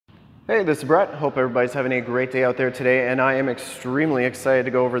Hey, this is Brett. Hope everybody's having a great day out there today, and I am extremely excited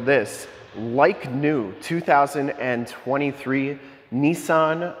to go over this like new 2023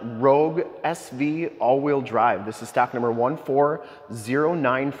 Nissan Rogue SV all-wheel drive. This is stock number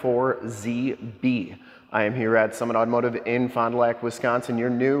 14094ZB. I am here at Summit Automotive in Fond du Lac, Wisconsin, your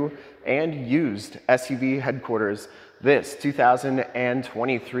new and used SUV headquarters. This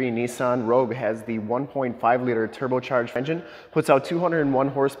 2023 Nissan Rogue has the 1.5-liter turbocharged engine, puts out 201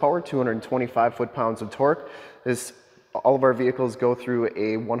 horsepower, 225 foot-pounds of torque. All of our vehicles go through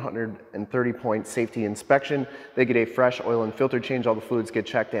a 130-point safety inspection. They get a fresh oil and filter change. All the fluids get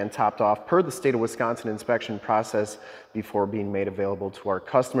checked and topped off per the state of Wisconsin inspection process before being made available to our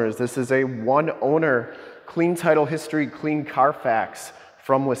customers. This is a one-owner, clean title history, clean CARFAX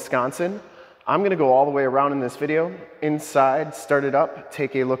from Wisconsin. I'm gonna go all the way around in this video, inside, start it up,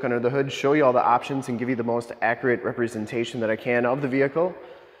 take a look under the hood, show you all the options, and give you the most accurate representation that I can of the vehicle.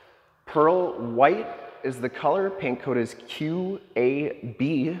 Pearl white is the color, paint code is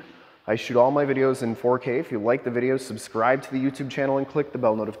QAB. I shoot all my videos in 4K. If you like the video, subscribe to the YouTube channel and click the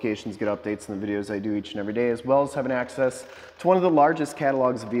bell notifications, get updates on the videos I do each and every day, as well as having access to one of the largest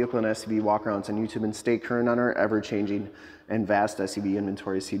catalogs of vehicle and SUV walkarounds on YouTube, and stay current on our ever-changing and vast SUV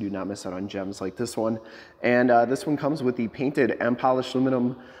inventory so you do not miss out on gems like this one. And this one comes with the painted and polished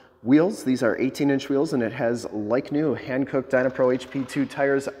aluminum wheels. These are 18-inch wheels, and it has like new Hankook Dynapro HP2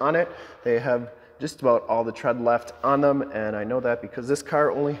 tires on it. They have just about all the tread left on them, and I know that because this car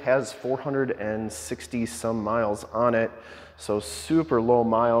only has 460 some miles on it, so super low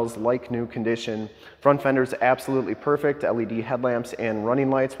miles, like new condition. Front fender's absolutely perfect. LED headlamps and running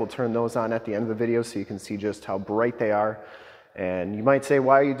lights. We'll turn those on at the end of the video so you can see just how bright they are. And you might say,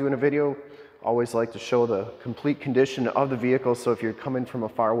 why are you doing a video? Always like to show the complete condition of the vehicle, so if you're coming from a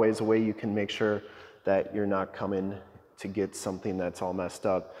far ways away, you can make sure that you're not coming to get something that's all messed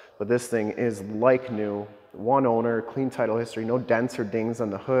up. But this thing is like new, one owner, clean title history, no dents or dings on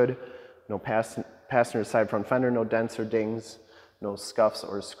the hood, no passenger side front fender, no dents or dings, no scuffs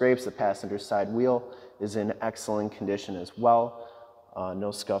or scrapes. The passenger side wheel is in excellent condition as well. No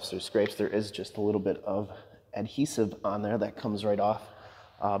scuffs or scrapes. There is just a little bit of adhesive on there that comes right off.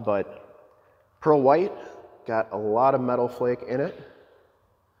 But pearl white, got a lot of metal flake in it.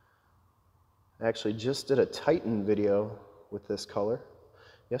 I actually just did a Titan video with this color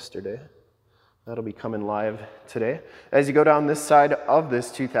yesterday. That'll be coming live today. As you go down this side of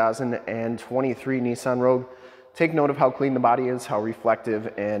this 2023 Nissan Rogue, take note of how clean the body is, how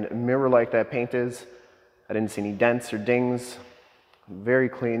reflective and mirror-like that paint is. I didn't see any dents or dings. Very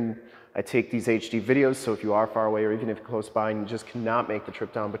clean. I take these HD videos, so if you are far away or even if you're close by and you just cannot make the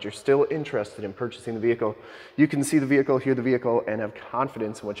trip down, but you're still interested in purchasing the vehicle, you can see the vehicle, hear the vehicle, and have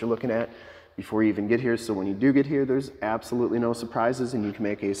confidence in what you're looking at before you even get here. So when you do get here, there's absolutely no surprises, and you can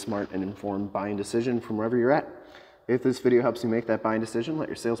make a smart and informed buying decision from wherever you're at. If this video helps you make that buying decision, let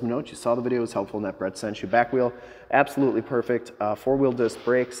your salesman know you saw the video was helpful and that Brett sent you. Back wheel, absolutely perfect. Four-wheel disc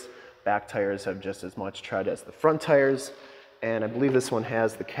brakes. Back tires have just as much tread as the front tires. And I believe this one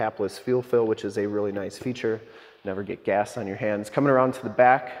has the Capless fuel fill, which is a really nice feature. Never get gas on your hands. Coming around to the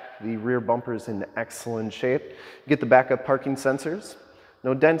back, the rear bumper is in excellent shape. You get the backup parking sensors.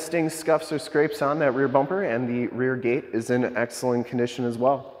 No dents, stings, scuffs, or scrapes on that rear bumper, and the rear gate is in excellent condition as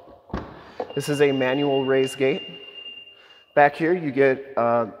well. This is a manual raised gate. Back here you get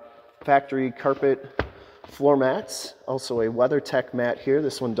factory carpet floor mats, also a WeatherTech mat here.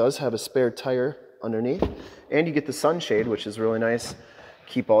 This one does have a spare tire underneath, and you get the sunshade, which is really nice.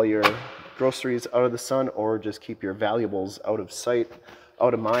 Keep all your groceries out of the sun, or just keep your valuables out of sight,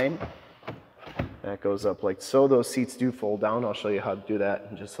 out of mind. That goes up like so. Those seats do fold down. I'll show you how to do that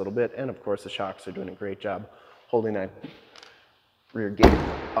in just a little bit. And of course the shocks are doing a great job holding that rear gate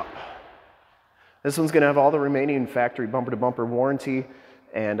up. This one's gonna have all the remaining factory bumper to bumper warranty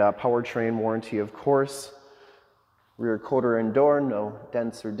and powertrain warranty, of course. Rear quarter and door, no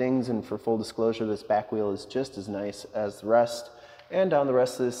dents or dings, and for full disclosure, this back wheel is just as nice as the rest. And down the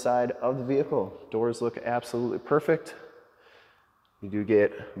rest of this side of the vehicle, doors look absolutely perfect. You do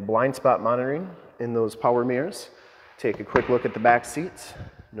get blind spot monitoring in those power mirrors. Take a quick look at the back seats.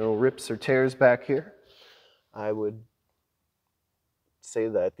 No rips or tears back here. I would say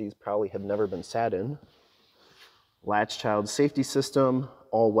that these probably have never been sat in. Latch child safety system,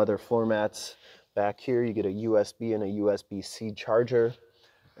 all weather floor mats. Back here you get a USB and a USB-C charger,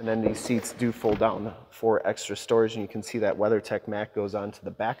 and then these seats do fold down for extra storage, and you can see that WeatherTech mat goes onto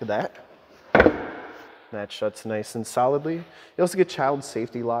the back of that. That shuts nice and solidly. You also get child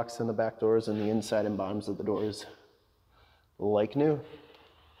safety locks in the back doors and the inside and bottoms of the doors, like new.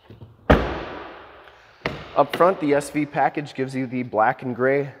 Up front, the SV package gives you the black and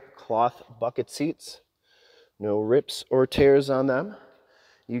gray cloth bucket seats. No rips or tears on them.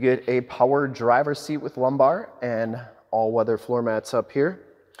 You get a power driver's seat with lumbar and all-weather floor mats up here.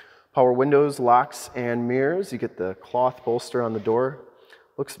 Power windows, locks, and mirrors. You get the cloth bolster on the door.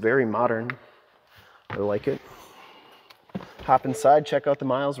 Looks very modern. I like it. Hop inside, check out the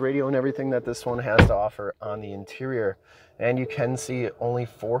miles, radio, and everything that this one has to offer on the interior. And you can see only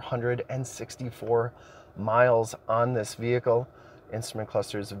 464 miles on this vehicle. Instrument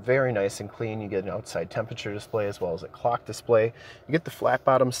cluster is very nice and clean. You get an outside temperature display as well as a clock display. You get the flat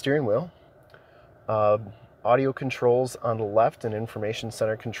bottom steering wheel. Audio controls on the left and information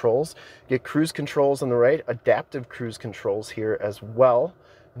center controls. You get cruise controls on the right, adaptive cruise controls here as well.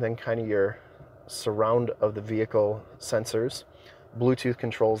 And then kind of your surround of the vehicle sensors. Bluetooth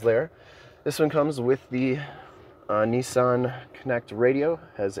controls there. This one comes with the Nissan Connect radio.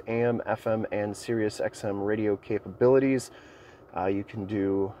 Has AM, FM, and Sirius XM radio capabilities. You can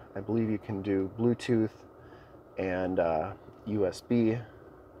do, I believe you can do Bluetooth and USB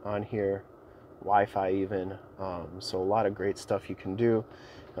on here. Wi-Fi even, so a lot of great stuff you can do.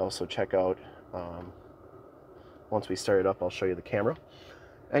 Also check out, once we start it up, I'll show you the camera.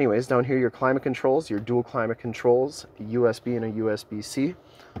 Anyways, down here your climate controls, your dual climate controls, a USB and a USB-C,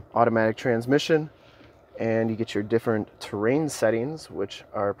 automatic transmission, and you get your different terrain settings, which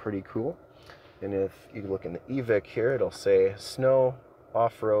are pretty cool. And if you look in the EVIC here, it'll say snow,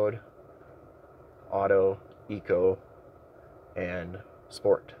 off-road, auto, eco, and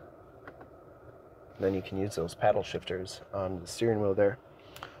sport. Then you can use those paddle shifters on the steering wheel there.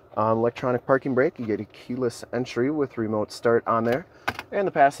 Electronic parking brake, you get a keyless entry with remote start on there. And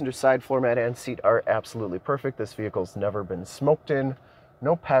the passenger side floor mat and seat are absolutely perfect. This vehicle's never been smoked in.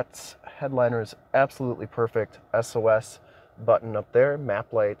 No pets. Headliner's absolutely perfect. SOS button up there,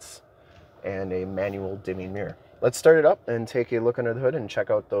 map lights, and a manual dimming mirror. Let's start it up and take a look under the hood and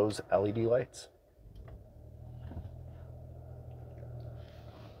check out those LED lights.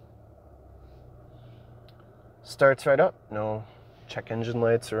 Starts right up, no check engine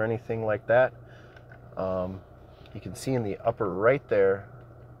lights or anything like that. You can see in the upper right there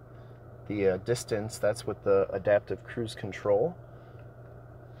the distance, that's with the adaptive cruise control.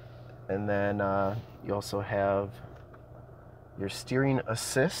 And then you also have your steering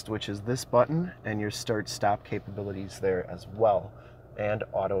assist, which is this button, and your start stop capabilities there as well, and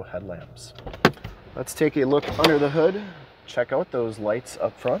auto headlamps. Let's take a look under the hood, check out those lights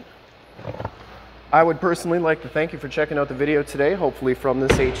up front. I would personally like to thank you for checking out the video today. Hopefully from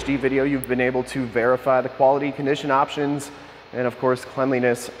this HD video you've been able to verify the quality, condition options, and of course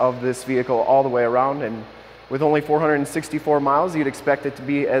cleanliness of this vehicle all the way around. And with only 464 miles, you'd expect it to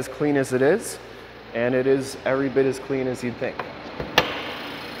be as clean as it is, and it is every bit as clean as you'd think.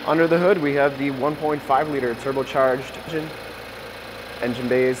 Under the hood we have the 1.5 liter turbocharged engine. Engine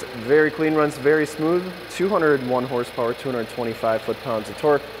bays very clean, runs very smooth, 201 horsepower, 225 foot-pounds of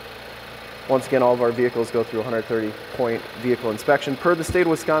torque. Once again, all of our vehicles go through a 130-point vehicle inspection. Per the state of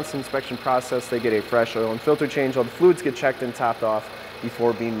Wisconsin inspection process, they get a fresh oil and filter change. All the fluids get checked and topped off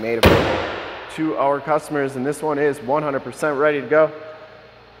before being made available to our customers. And this one is 100% ready to go.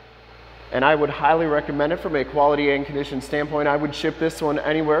 And I would highly recommend it from a quality and condition standpoint. I would ship this one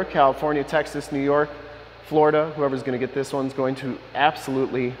anywhere, California, Texas, New York, Florida. Whoever's going to get this one's going to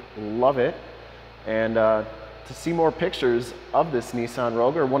absolutely love it. And to see more pictures of this Nissan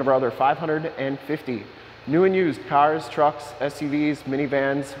Rogue or one of our other 550 new and used cars, trucks, SUVs,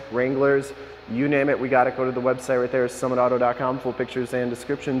 minivans, Wranglers, you name it, we got it. Go to the website right there, summitauto.com. Full pictures and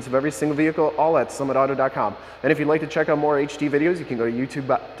descriptions of every single vehicle, all at summitauto.com. And if you'd like to check out more HD videos, you can go to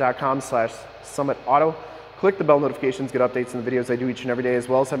youtube.com/summitauto. Click the bell notifications, get updates on the videos I do each and every day, as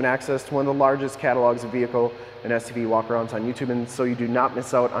well as having access to one of the largest catalogs of vehicle and SUV walkarounds on YouTube. And so you do not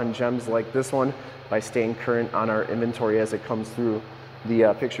miss out on gems like this one by staying current on our inventory as it comes through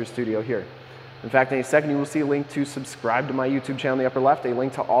the picture studio here. In fact, in a second you will see a link to subscribe to my YouTube channel in the upper left, a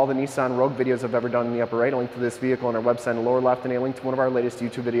link to all the Nissan Rogue videos I've ever done in the upper right, a link to this vehicle on our website in the lower left, and a link to one of our latest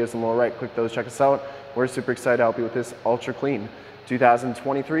YouTube videos in the lower right. Click those, check us out. We're super excited to help you with this ultra clean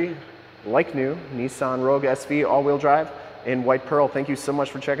 2023, like new, Nissan Rogue SV all-wheel drive in white pearl. Thank you so much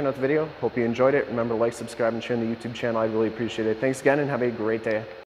for checking out the video. Hope you enjoyed it. Remember, like, subscribe, and share on the YouTube channel. I really appreciate it. Thanks again, and have a great day.